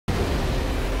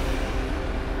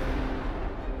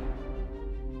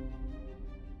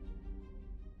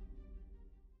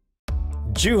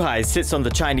Zhuhai sits on the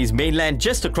Chinese mainland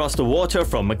just across the water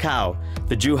from Macau.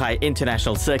 The Zhahai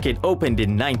International Circuit opened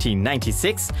in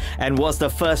 1996 and was the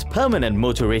first permanent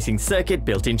motor racing circuit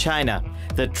built in China.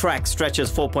 The track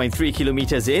stretches 4.3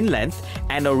 kilometers in length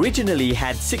and originally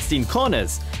had 16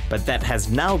 corners, but that has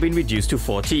now been reduced to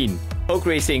 14. Oak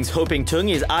Racing's Tung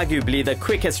is arguably the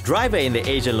quickest driver in the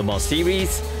Asian Le Mans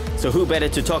series. So who better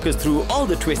to talk us through all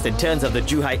the twists and turns of the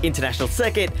Zhuhai International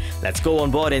Circuit? Let's go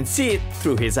on board and see it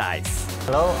through his eyes.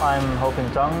 Hello,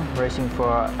 I'm Tung, racing for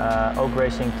Oak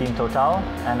Racing Team Total,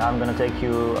 and I'm going to take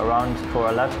you around for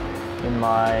a lap in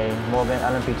my Morgan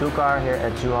LMP2 car here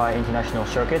at Zhahai International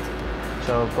Circuit.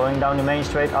 So going down the main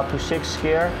straight up to 6th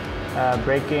gear,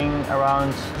 braking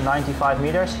around 95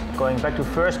 meters, going back to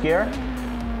 1st gear.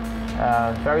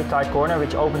 Very tight corner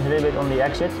which opens a little bit on the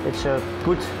exit. It's a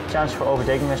good chance for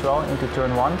overtaking as well into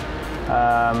turn 1.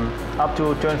 Up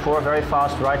to turn 4, very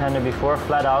fast right-hander before,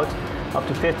 flat out. Up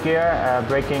to 5th gear,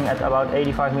 braking at about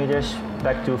 85 meters,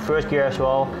 back to 1st gear as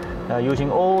well,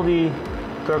 using all the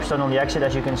curb stone on the exit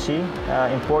as you can see.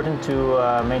 Important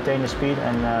to maintain the speed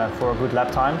and for a good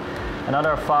lap time.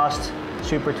 Another fast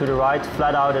super to the right,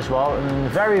 flat out as well, and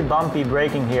very bumpy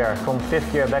braking here from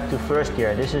 5th gear back to 1st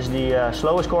gear. This is the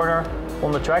slowest corner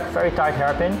on the track, very tight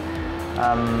hairpin.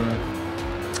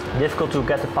 Difficult to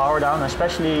get the power down,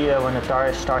 especially when the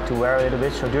tires start to wear a little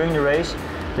bit. So during the race,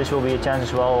 this will be a chance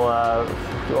as well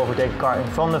to overtake the car in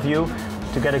front of you,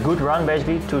 to get a good run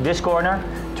basically to this corner,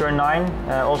 turn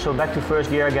 9, also back to 1st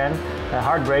gear again,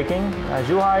 hard braking.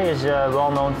 Zhuhai is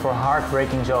well known for hard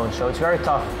braking zones, so it's very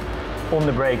tough on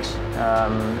the brakes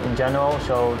in general,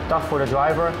 so tough for the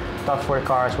driver, tough for the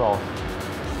car as well.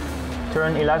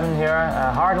 Turn 11 here,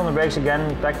 hard on the brakes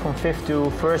again, back from 5th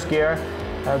to 1st gear.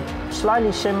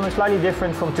 Slightly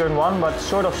different from turn 1, but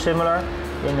sort of similar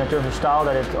in terms of style,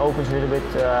 that it opens a little bit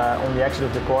on the exit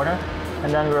of the corner.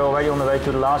 And then we're already on the way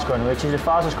to the last corner, which is the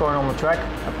fastest corner on the track,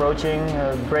 approaching,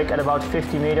 brake at about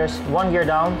 50 meters, 1 gear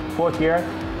down, 4th gear,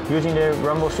 using the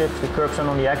rumble strips, the curb stone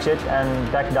on the exit,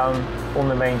 and back down on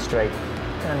the main straight.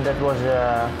 And that was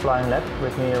a flying lap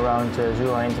with me around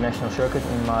Zhahai International Circuit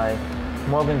in my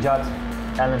Morgan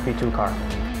LMP2 car.